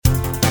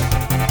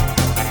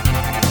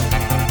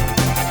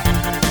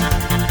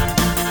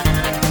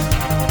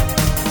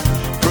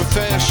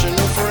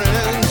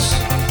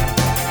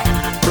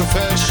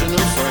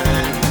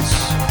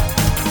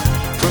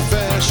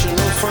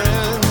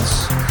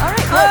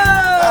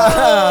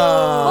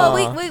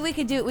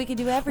could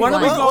do everyone. Why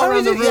don't we go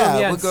around the room and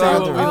we'll go say around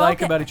what the we room.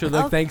 like about each other,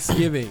 like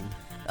Thanksgiving?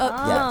 Like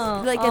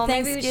a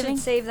maybe we Thanksgiving?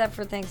 should save that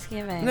for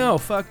Thanksgiving. No,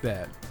 fuck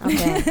that.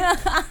 Okay.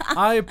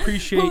 I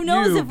appreciate Who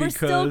knows you if we're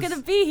still because-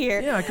 gonna be here?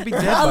 Yeah, I could be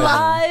dead by then.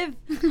 alive.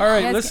 All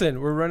right, Yes. listen,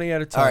 we're running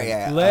out of time. All right,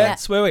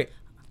 yeah. Wait.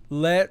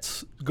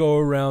 Let's go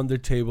around the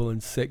table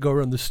and go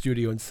around the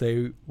studio and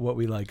say what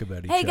we like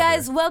about each other. Hey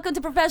guys, welcome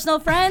to Professional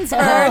Friends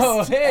First.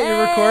 Oh, hey,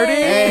 you're recording?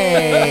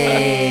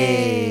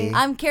 Hey.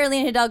 I'm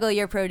Carolina Hidalgo,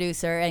 your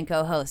producer and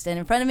co-host, and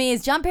in front of me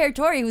is John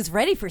Paratori, who's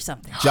ready for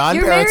something. John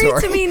You're Paratori.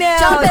 married to me now.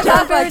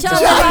 John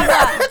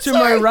Paratori. To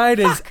my right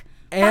is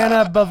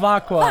Anna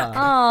Bavacqua.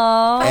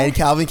 Aww. And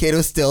Calvin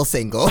Cato's still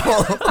single.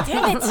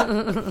 Damn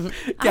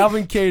it.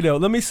 Calvin Cato.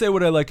 Let me say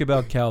what I like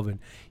about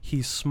Calvin.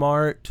 He's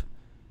smart.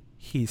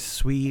 He's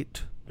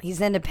sweet. He's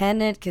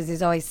independent because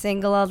he's always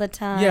single all the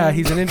time. Yeah,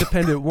 he's an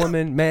independent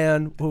woman,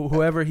 man,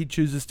 whoever he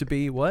chooses to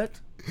be. What?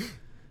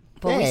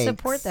 But we Thanks.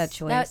 support that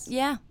choice.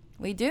 Yeah,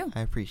 we do.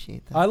 I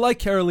appreciate that. I like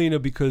Carolina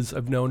because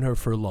I've known her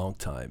for a long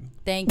time.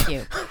 Thank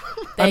you.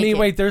 I mean, you.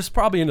 wait, there's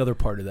probably another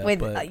part of that. Wait,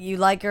 but you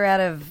like her out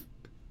of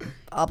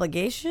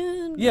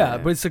obligation? yeah, Or-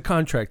 but it's a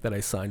contract that I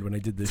signed when I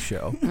did this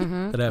show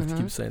that I have to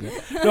keep saying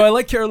that. No, I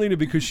like Carolina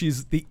because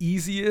she's the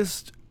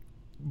easiest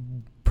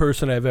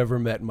person I've ever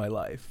met in my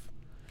life.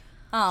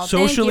 Oh,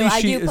 Socially,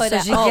 thank she you. I do is- put So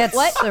a, she oh, gets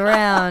what?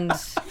 around.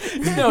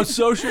 No,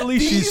 socially,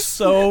 she's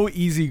so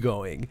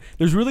easygoing.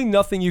 There's really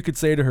nothing you could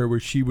say to her where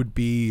she would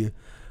be,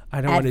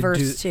 I don't want to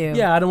Adverse do. to.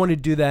 Yeah, I don't want to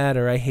do that,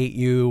 or I hate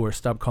you, or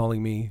stop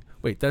calling me.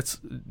 Wait, that's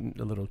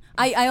a little.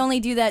 I only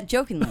do that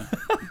jokingly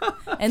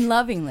and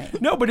lovingly.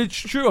 No, but it's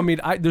true. I mean,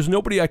 there's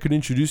nobody I could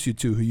introduce you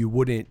to who you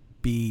wouldn't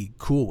be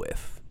cool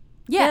with.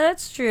 Yeah, Yeah,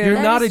 that's true. You're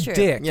that not a is true.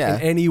 dick Yeah.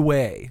 in any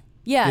way.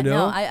 yeah. you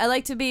know? No, I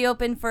like to be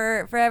open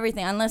for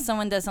everything, unless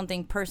someone does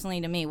something personally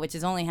to me, which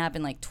has only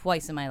happened like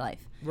twice in my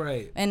life.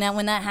 Right. And then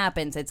when that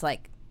happens, it's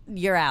like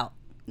you're out.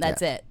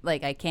 That's it.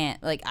 Like I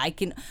can't. Like I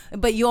can.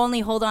 But you only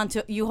hold on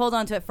to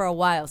it for a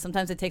while.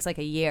 Sometimes it takes like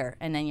a year,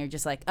 and then you're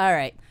just like, all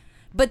right.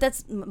 But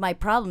that's my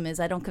problem is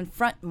I don't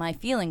confront my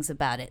feelings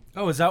about it.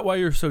 Oh, is that why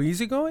you're so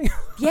easygoing?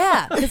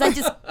 Yeah, because I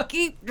just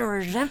keep the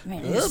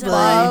resentment. inside.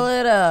 Bottle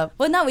it up.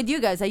 Well, not with you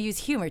guys. I use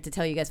humor to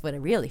tell you guys what I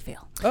really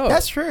feel. Oh,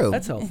 That's true.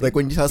 That's healthy. Like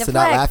when you tell us to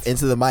not Deflect. laugh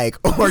into the mic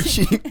or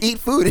eat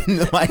food in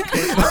the mic.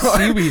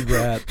 Seaweed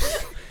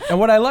wraps. And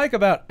what I like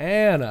about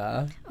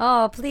Anna,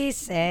 Oh, please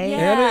say. Yeah.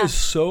 Anna is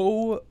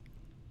so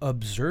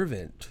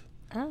observant.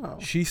 Oh.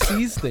 She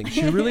sees things.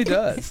 She really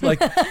does. Like,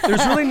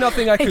 there's really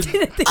nothing I could.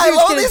 I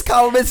love these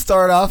compliments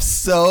start off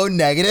so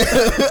negative,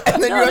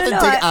 and then No, you have no, to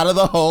no, dig out of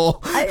the hole.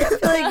 I feel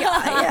like,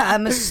 yeah,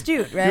 I'm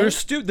astute, right? You're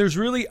astute. There's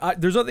really,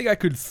 there's nothing I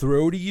could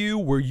throw to you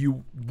where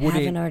you Haven't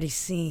wouldn't. already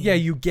seen. Yeah,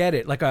 you get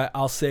it. Like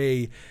I'll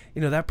say,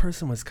 that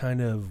person was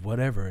kind of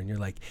whatever, and you're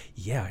like,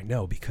 yeah, I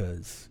know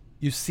because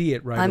you see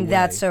it right away. I'm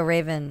that so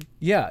Raven.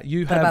 Yeah, you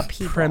What have about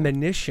people?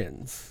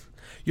 premonitions.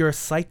 You're a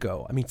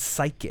psycho. I mean,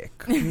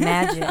 psychic.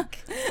 Magic.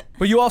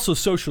 But you also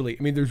socially.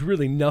 I mean, there's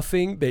really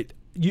nothing that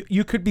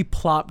you could be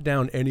plopped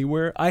down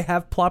anywhere. I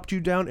have plopped you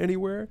down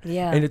anywhere.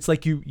 Yeah. And it's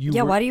like you.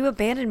 Yeah, why do you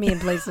abandon me in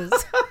places?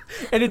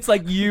 And it's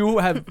like you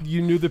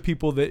knew the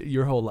people that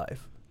your whole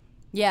life.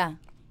 Yeah,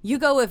 you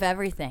go with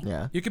everything.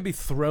 Yeah. You could be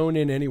thrown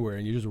in anywhere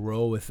and you just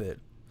roll with it.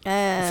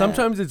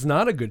 Sometimes it's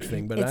not a good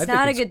thing, but I it's think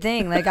not a it's good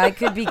thing. Like, I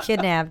could be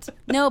kidnapped.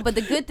 No, but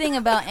the good thing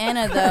about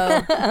Anna,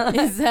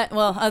 though, is that,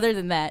 well, other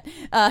than that,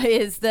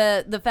 is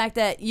the fact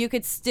that you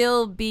could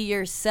still be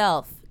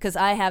yourself. Because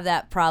I have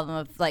that problem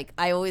of, like,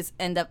 I always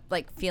end up,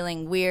 like,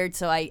 feeling weird,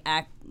 so I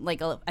act,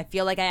 like, I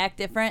feel like I act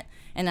different.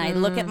 And I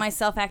look at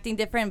myself acting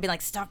different and be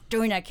like, stop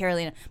doing that,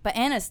 Carolina. But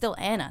Anna's still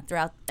Anna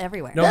throughout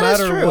everywhere. No That is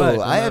matter true. what,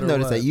 no I have matter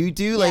noticed what. that you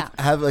do like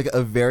Yeah. have like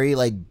a very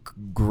like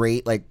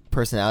great like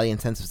personality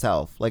and sense of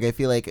self. Like I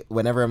feel like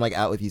whenever I'm like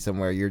out with you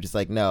somewhere, you're just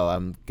like, no,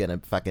 I'm gonna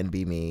fucking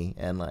be me,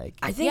 and like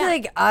I think Yeah.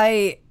 like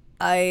I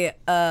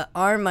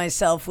arm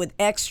myself with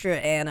extra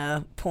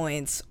Anna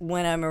points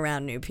when I'm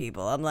around new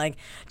people. I'm like,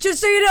 just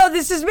so you know,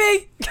 this is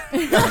me.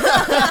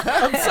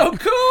 I'm so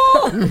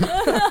cool.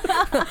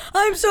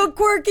 I'm so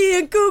quirky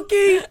and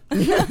kooky.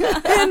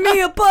 Hand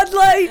me a Bud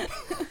Light.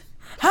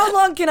 How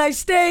long can I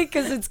stay?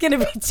 Because it's going to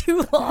be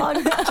too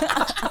long.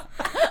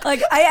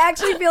 Like, I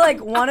actually feel like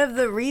one of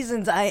the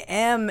reasons I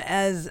am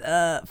as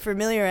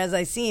familiar as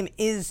I seem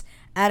is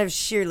out of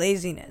sheer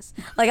laziness.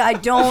 Like,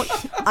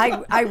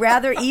 I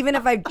rather, even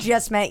if I've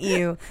just met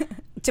you,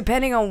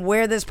 depending on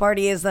where this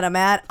party is that I'm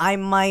at, I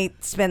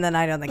might spend the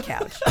night on the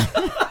couch.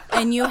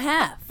 And you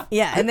have.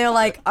 Yeah, and they're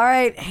like, all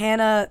right,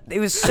 Hannah, it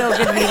was so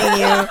good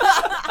meeting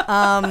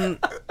you.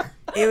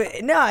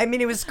 No, I mean,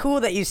 it was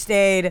cool that you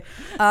stayed.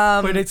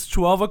 But it's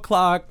 12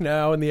 o'clock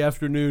now in the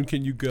afternoon.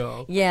 Can you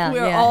go? Yeah,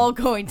 We're yeah. all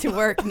going to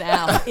work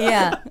now.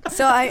 Yeah.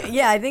 So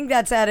I think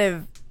that's out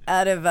of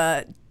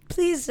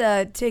please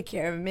take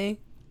care of me.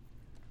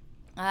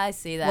 I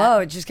see that. Whoa,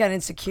 it just got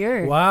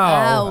insecure.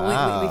 Wow.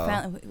 Wow, we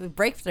found we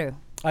breakthrough.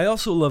 I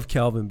also love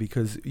Calvin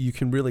because you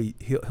can really,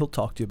 he'll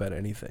talk to you about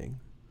anything.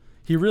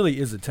 He really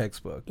is a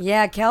textbook.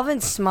 Yeah,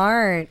 Calvin's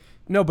smart.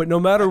 No, but no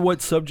matter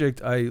what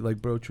subject I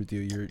like broach with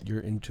you, you're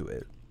into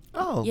it.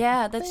 Oh,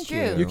 Yeah, that's thank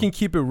true. You can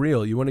keep it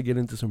real. You want to get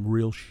into some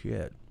real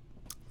shit.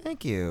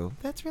 Thank you.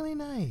 That's really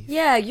nice.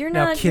 Yeah, you're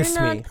Now not. kiss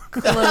you're me. not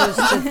close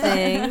to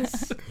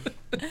things.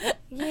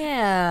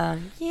 Yeah.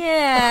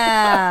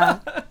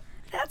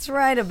 That's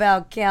right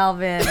about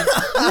Calvin.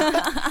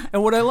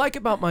 And what I like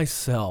about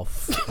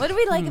myself, What do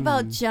we like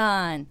about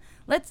John?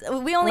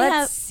 We only Let's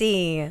have.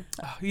 see.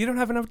 you don't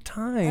have enough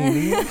time.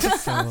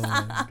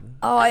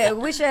 Oh, I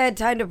wish I had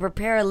time to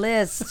prepare a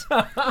list.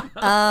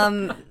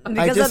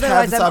 Because just have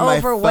otherwise this I'm on my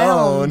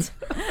overwhelmed.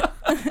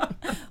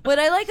 What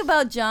I like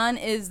about John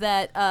is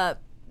that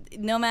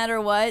no matter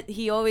what,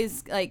 he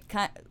always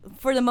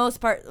for the most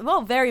part,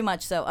 well, very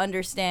much so,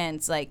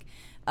 understands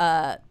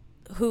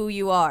who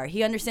you are.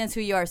 He understands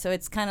who you are. So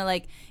it's kind of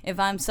like if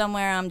I'm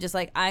somewhere, I'm just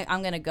like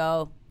I'm gonna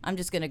go. I'm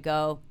just gonna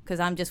go because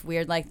I'm just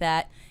weird like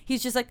that.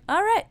 He's just like,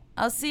 all right,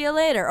 I'll see you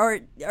later,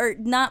 or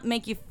not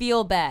make you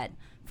feel bad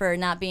for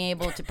not being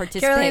able to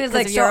participate. Caroline is 'cause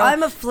like, of so your own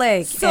I'm a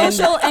flake.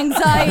 social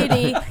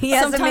anxiety. He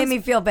hasn't made Sometimes me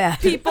feel bad.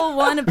 people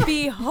want to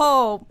be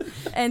home,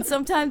 and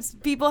sometimes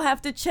people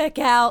have to check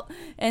out,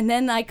 and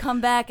then I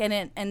come back,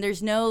 and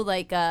there's no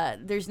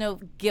there's no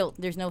guilt,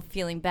 there's no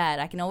feeling bad.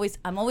 I'm always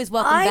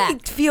welcome I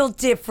back. feel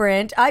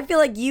different. I feel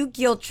like you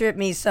guilt trip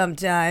me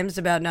sometimes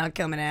about not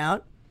coming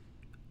out.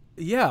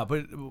 Yeah,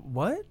 but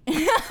what?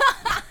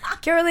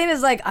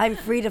 Carolina's like, I'm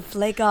free to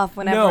flake off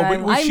whenever No, I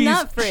but want. I'm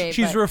not free,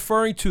 She's but-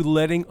 referring to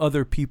letting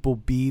other people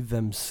be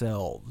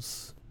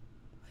themselves.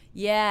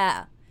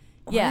 Yeah.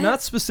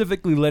 Not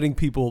specifically letting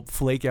people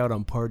flake out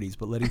on parties,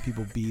 but letting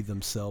people be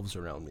themselves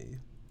around me.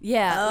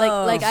 Yeah,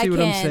 Oh. like I See what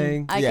I'm can,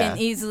 saying? I Yeah. can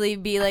easily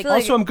be like, feel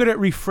like- Also, I'm good at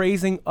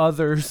rephrasing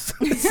others'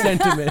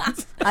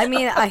 sentiments. I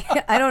mean,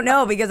 I don't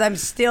know because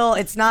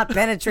it's not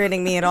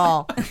penetrating me at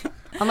all.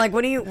 I'm like,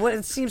 what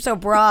it seems so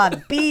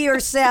broad. Be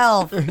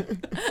yourself.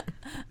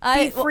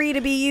 Be free to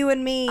be you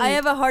and me. I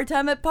have a hard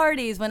time at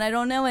parties when I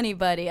don't know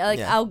anybody.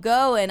 Yeah. I'll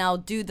go and I'll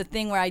do the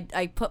thing where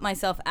I put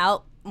myself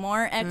out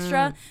more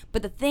extra.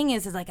 But the thing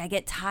is like I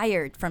get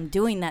tired from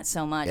doing that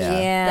so much. Yeah.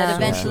 That Yeah.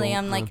 eventually Social,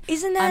 I'm like,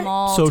 Isn't that I'm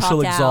all Social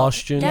talked out.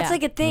 exhaustion. That's Yeah.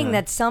 like a thing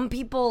that some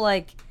people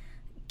like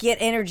get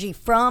energy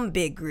from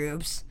big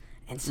groups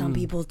and some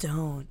people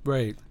don't.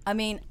 Right. I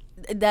mean,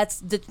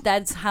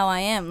 that's how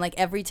I am. Like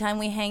every time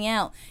we hang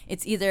out,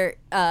 it's either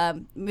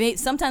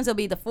sometimes it'll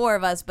be the four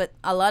of us, but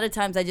a lot of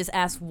times I just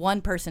ask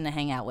one person to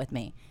hang out with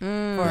me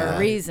for a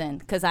reason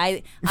because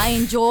I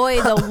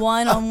enjoy the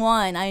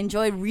one-on-one. I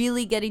enjoy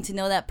really getting to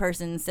know that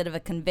person instead of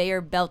a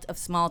conveyor belt of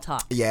small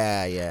talk.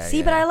 Yeah.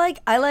 See, but I like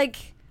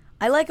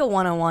a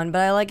one-on-one, but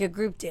I like a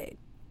group date.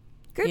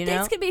 Group You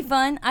dates know? can be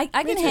fun. I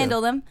can too.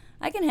 handle them.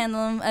 I can handle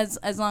them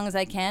as long as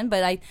I can.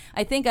 But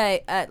I think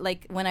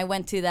like when I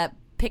went to that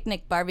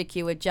picnic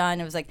barbecue with John,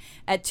 it was like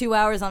at 2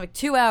 hours. I'm like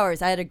 2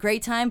 hours. I had a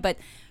great time, but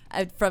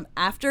from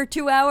after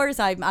 2 hours,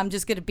 I'm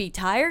just gonna be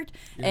tired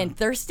and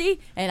thirsty,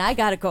 and I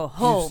gotta go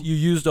home. You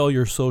used all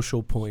your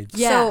social points.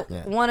 Yeah.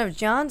 So one of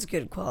John's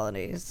good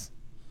qualities.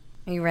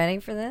 Are you ready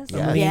for this?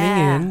 Yeah. Leaning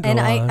Yeah. in. And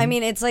go on. I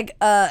mean, it's like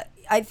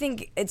I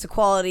think it's a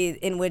quality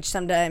in which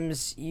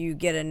sometimes you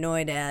get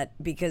annoyed at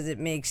because it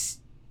makes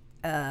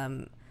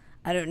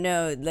I don't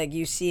know, like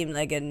you seem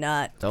like a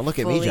not Don't look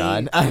at fully- me,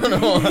 John. I don't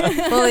know.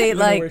 fully know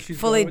where like she's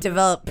fully going with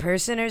developed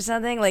person or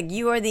something. Like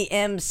you are the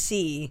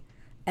MC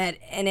in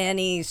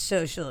any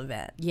social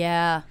event,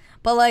 Yeah.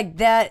 but like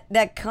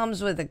that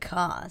comes with a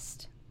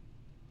cost.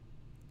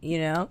 You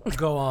know,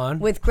 Go on.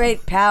 with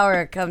great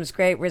power comes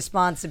great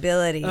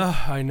responsibility.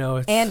 I know.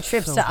 It's And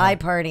trips so to hard.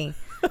 iParty.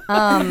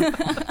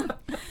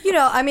 You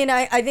know, I mean,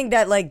 I think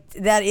that like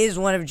that is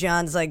one of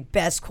John's like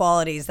best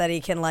qualities, that he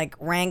can like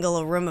wrangle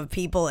a room of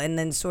people and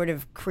then sort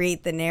of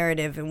create the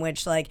narrative in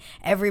which like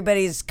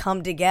everybody's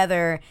come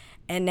together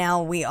and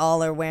now we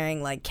all are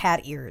wearing like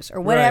cat ears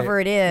or whatever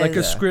Right. it is. Like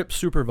a script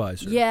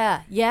supervisor.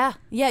 Yeah.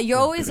 You're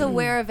always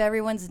aware of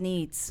everyone's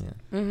needs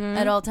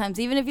at all times,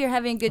 even if you're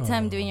having a good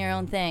time doing your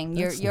own thing.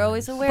 You're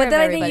always aware. But of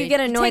then I think everybody. you get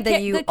annoyed Take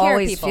that you good care of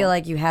always people. feel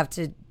like you have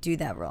to do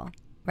that role,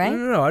 right?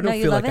 No, I don't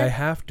you feel love like I it?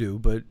 have to,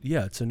 but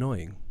yeah, it's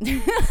annoying.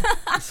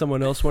 Does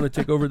someone else want to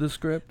take over the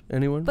script?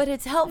 Anyone? But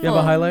it's helpful. You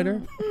have a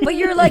highlighter? But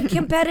you're like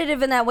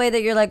competitive in that way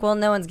that you're like, well,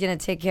 no one's gonna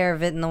take care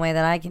of it in the way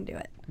that I can do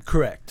it.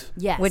 Correct.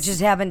 Yes. Which has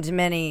happened to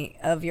many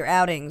of your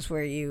outings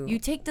where you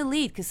take the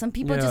lead because some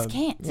people just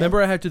can't.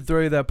 Remember I had to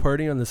throw you that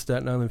party on the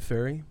Staten Island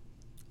Ferry?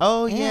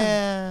 Oh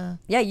yeah.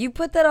 Yeah, you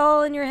put that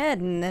all in your head,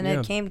 and then Yeah.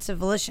 it came to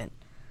volition.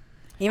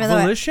 Even though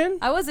Volition?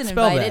 I wasn't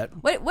Spell invited.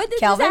 that. What did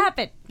Calvin? this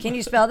happen? can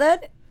you spell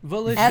that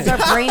Volition. as our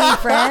brainy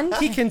friend?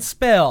 He can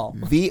spell.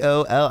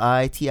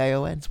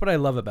 VOLITION. That's what I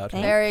love about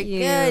him. Very you.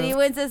 good. He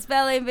wins a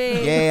spelling bee.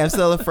 Yay, I'm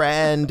still a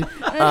friend.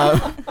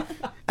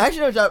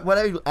 Actually, no, John, what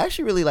I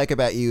actually really like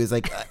about you is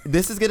like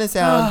this is gonna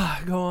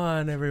sound, Go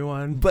on,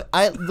 everyone. but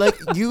I like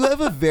you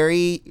have a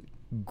very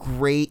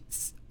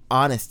great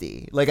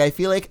honesty. Like I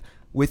feel like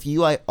with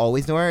you, I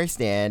always know where I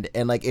stand,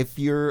 and like if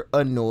you're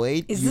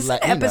annoyed, Is you this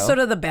let an me know. episode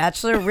of The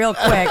Bachelor? Real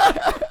quick.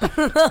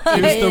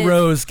 Here's the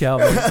rose,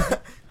 Calvin.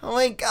 Oh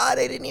my god,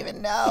 I didn't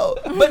even know.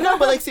 But no,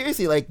 but like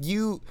seriously, like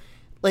you,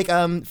 like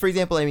for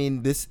example, I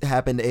mean, this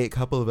happened a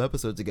couple of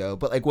episodes ago,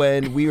 but like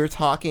when we were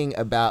talking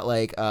about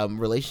like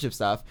relationship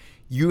stuff,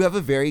 you have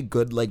a very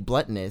good like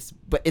bluntness,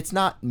 but it's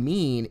not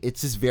mean,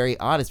 it's just very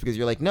honest, because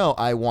you're like, no,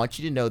 I want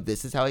you to know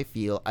this is how I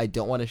feel. I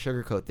don't want to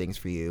sugarcoat things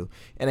for you.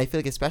 And I feel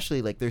like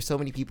especially like there's so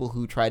many people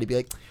who try to be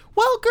like,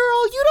 well,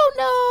 girl, you don't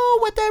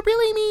know what that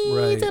really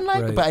means, Right, and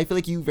like right. but I feel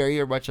like you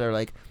very much are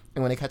like,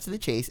 and when it cuts to the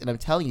chase, and I'm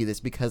telling you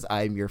this because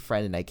I'm your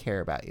friend and I care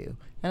about you.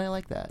 And I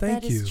like that.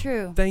 Thank That you. is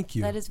true. Thank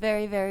you. That is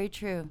very, very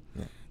true.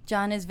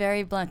 John is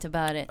very blunt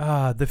about it.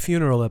 Ah, the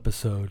funeral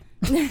episode.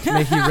 May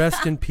he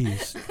rest in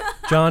peace.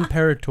 John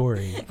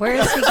Paratori. Where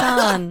is he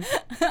gone?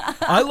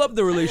 I love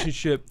the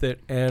relationship that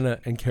Anna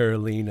and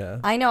Carolina.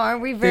 I know,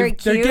 aren't we very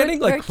They're cute? getting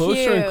like We're closer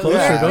cute. and closer,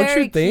 Yeah. don't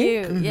Very you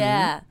think? cute.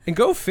 Yeah. And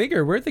go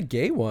figure, we're the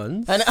gay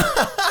ones.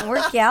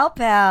 We're gal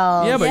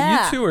pals. Yeah, but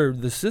Yeah. you two are,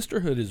 the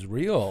sisterhood is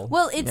real.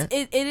 Well, it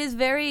is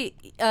very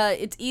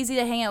it's easy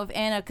to hang out with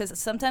Anna because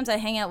sometimes I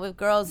hang out with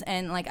girls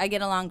and like I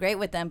get along great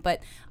with them,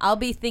 but I'll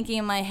be thinking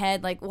in my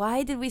head like,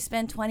 why did we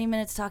spend 20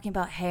 minutes talking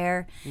about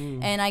hair?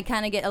 And I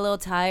kind of get a little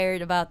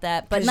tired about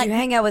that. But Because like, you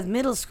hang out with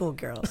middle school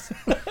girls.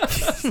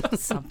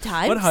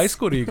 sometimes. What high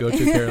school do you go to,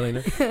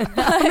 Carolina?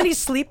 How many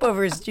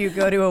sleepovers do you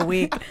go to a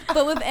week?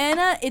 But with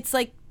Anna, it's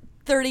like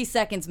 30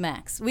 seconds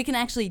max. We can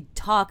actually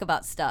talk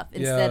about stuff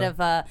instead Yeah.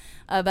 of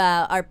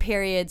about our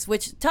periods,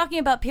 which talking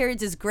about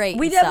periods is great.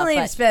 We and stuff, definitely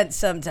but- have spent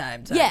some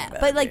time talking Yeah, about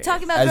but like it.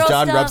 talking about As girl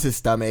John stuff, rubs his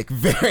stomach,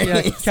 very.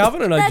 Yeah,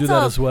 Calvin and I do that's that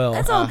all, as well.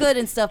 That's all good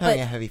and stuff, but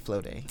having a heavy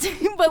flow day.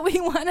 but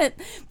we want to.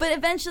 But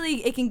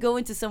eventually, it can go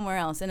into somewhere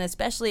else, and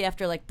especially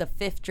after like the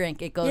fifth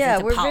drink, it goes yeah,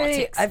 into we're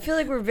politics. very. I feel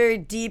like we're very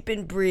deep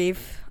and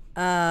brief,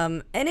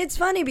 and it's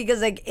funny because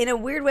like in a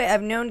weird way,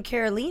 I've known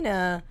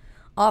Carolina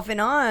off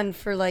and on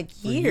for like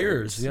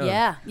years.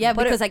 Yeah. yeah,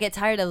 But because I get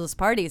tired of those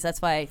parties.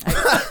 That's why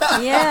I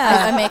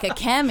Yeah, make a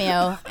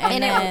cameo,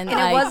 and then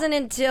it wasn't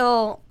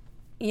until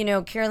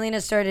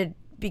Carolina started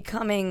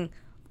becoming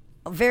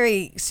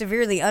very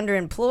severely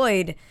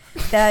underemployed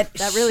that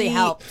That really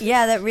helped.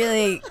 Yeah, that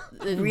really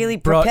Brought you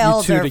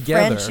propelled two our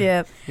together.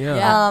 friendship. Yeah.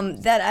 Yeah.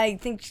 That I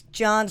think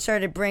John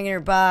started bringing her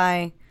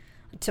by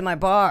to my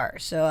bar,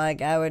 so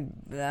like I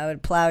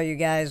would plow you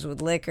guys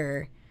with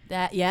liquor.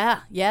 That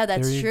that's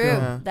There you true.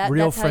 go. That's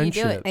Real how you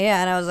do friendship. it.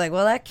 Yeah, and I was like,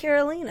 well, that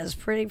Carolina's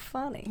pretty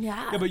funny.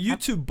 Yeah. Yeah, but you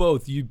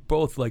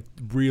both like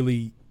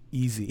really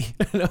easy.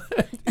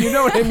 You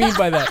know what I mean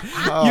by that?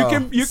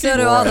 You So can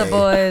do all the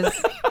boys.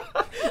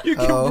 you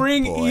can Oh,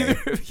 bring boy.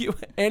 either of you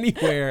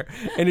anywhere,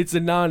 and it's a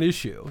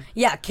non-issue.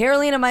 Yeah,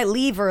 Carolina might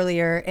leave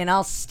earlier, and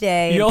I'll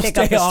stay You'll and pick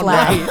stay up the all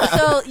slack. night.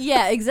 So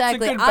yeah,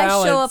 exactly. good I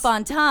show balance. up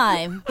on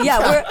time.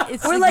 Yeah,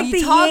 It's we're like we the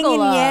yin toggle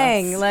and us.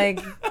 yang, like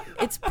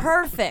It's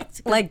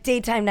perfect. like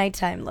daytime,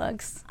 nighttime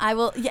looks. I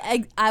will. Yeah,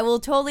 I will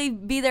totally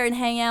be there and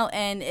hang out.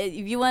 And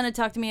if you want to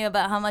talk to me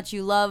about how much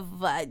you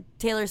love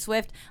Taylor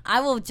Swift,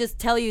 I will just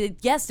tell you.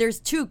 Yes, there's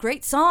 2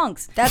 great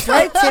songs. That's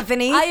right,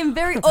 Tiffany. I am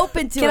very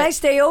open to Can it. I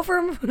stay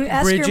over?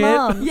 Ask Bridget? your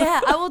mom.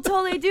 Yeah, I will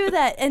totally do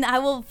that, and I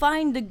will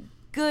find the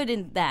good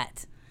in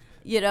that.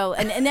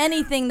 And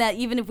anything that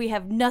even if we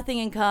have nothing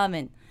in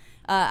common,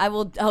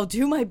 I'll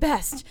do my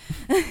best.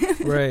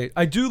 Right.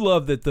 I do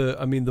love that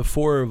the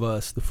 4 of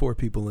us, the 4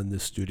 people in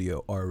this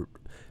studio, are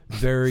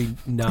very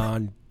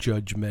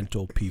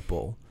non-judgmental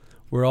people.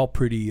 We're all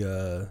pretty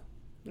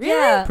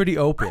Yeah. pretty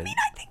open.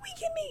 I think we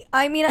can be.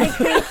 I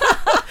think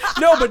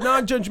No, but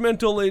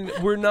non-judgmental,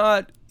 and we're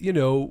not.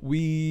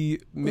 We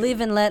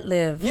live and let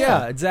live.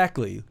 Yeah,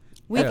 exactly.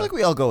 I feel like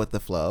we all go with the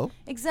flow.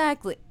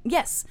 Exactly.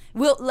 Yes.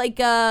 We'll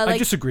I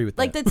disagree with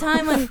like that. the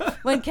time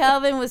when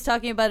Calvin was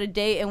talking about a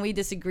date and we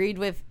disagreed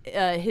with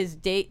his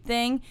date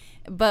thing,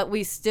 but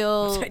we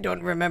still I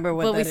don't remember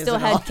what but that we is still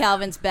at had all.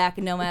 Calvin's back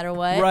no matter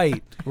what.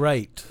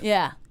 Right.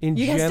 Yeah. In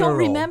you guys general. don't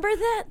remember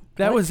that?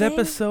 That What was thing?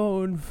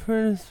 episode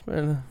first.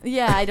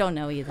 Yeah, I don't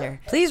know either.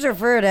 Please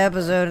refer to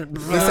episode.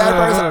 The sad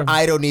part is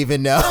I don't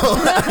even know.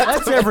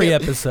 That's every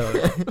episode.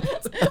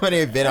 How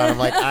many I've been on? I'm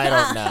like, I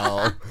don't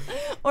know.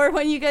 Or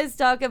when you guys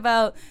talk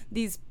about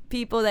these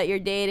people that you're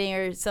dating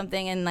or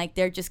something and like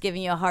they're just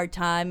giving you a hard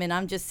time and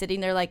I'm just sitting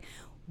there like,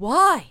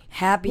 why?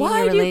 Happy in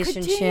Why your do you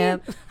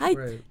relationship. continue?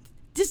 Right.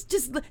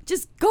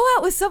 Just go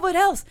out with someone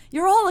else.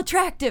 You're all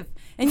attractive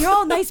and you're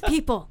all nice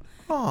people.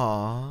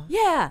 Aww.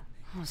 Yeah.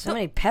 So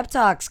many pep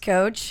talks,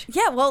 Coach.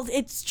 Yeah, well,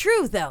 it's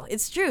true, though.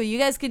 It's true. You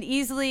guys could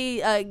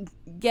easily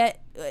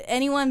get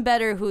anyone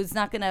better who's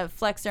not going to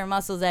flex their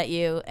muscles at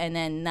you and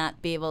then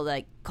not be able to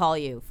like, call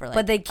you for like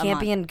But they a can't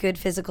be month. in good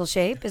physical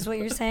shape, is what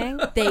you're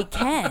saying? They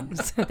can.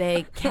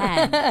 They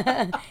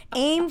can.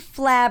 Aim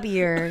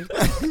flabbier,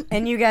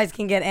 and you guys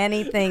can get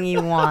anything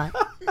you want.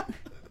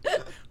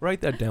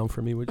 Write that down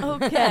for me, would you?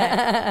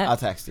 Okay. I'll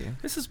text you.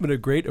 This has been a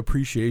great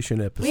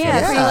appreciation episode. Yeah,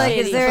 Yeah. so like,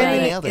 is there Fucking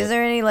any? nailed it. Is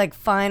there any like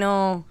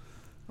final?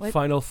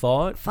 Final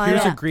thought? Final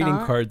Here's a greeting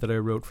thought? card that I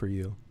wrote for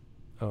you.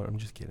 Oh, I'm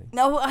just kidding.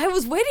 No, I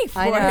was waiting for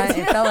I know it.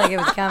 it felt like it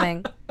was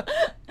coming.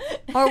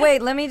 Or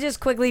wait, let me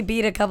just quickly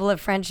beat a couple of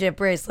friendship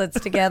bracelets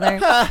together.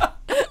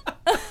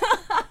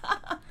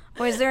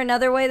 Or is there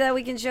another way that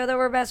we can show that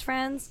we're best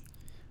friends?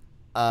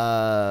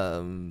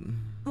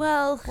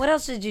 Well, What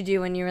else did you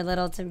do when you were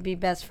little to be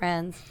best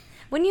friends?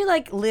 When you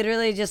like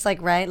literally just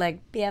like write like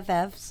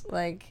BFFs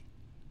like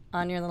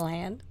on your little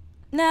hand?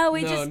 no,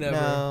 we No, just never.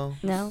 No.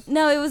 No.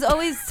 no. It was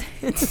always.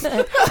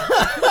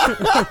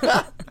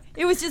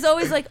 It was just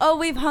always like, oh,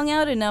 we've hung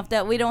out enough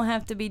that we don't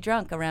have to be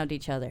drunk around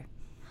each other.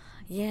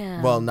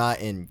 Yeah. Well, not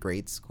in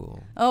grade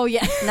school. Oh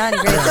yeah. not in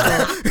grade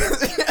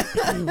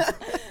school.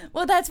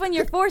 Well, that's when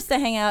you're forced to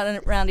hang out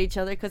around each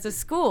other because of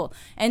school,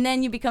 and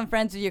then you become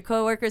friends with your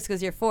coworkers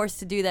because you're forced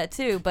to do that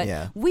too. But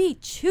Yeah. we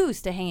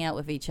choose to hang out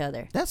with each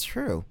other. That's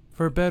true.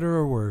 For better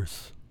or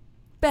worse.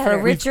 Better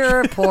For richer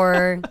or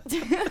poor,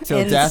 Till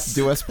In death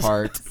do us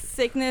part.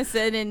 sickness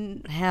and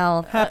in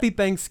health. Happy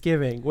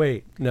Thanksgiving.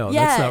 Wait, no,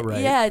 yeah, that's not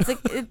right. yeah. It's like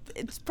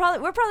it's probably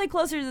we're probably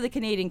closer to the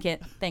Canadian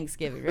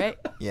Thanksgiving, right?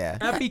 Yeah.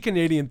 Happy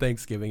Canadian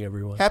Thanksgiving,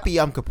 everyone. Happy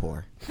Yom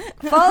Kippur.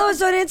 Follow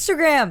us on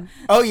Instagram,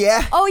 Oh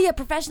yeah. Oh yeah,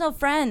 professional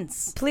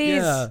friends.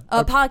 please. Yeah.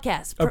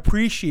 Podcast.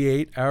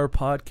 Appreciate our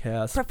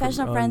podcast.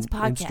 Professional on Friends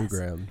podcast.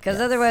 Instagram. Because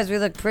otherwise we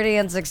look pretty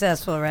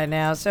unsuccessful right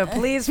now. So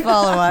please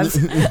follow us.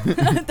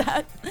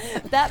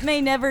 That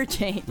may never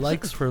change.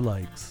 Likes for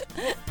likes.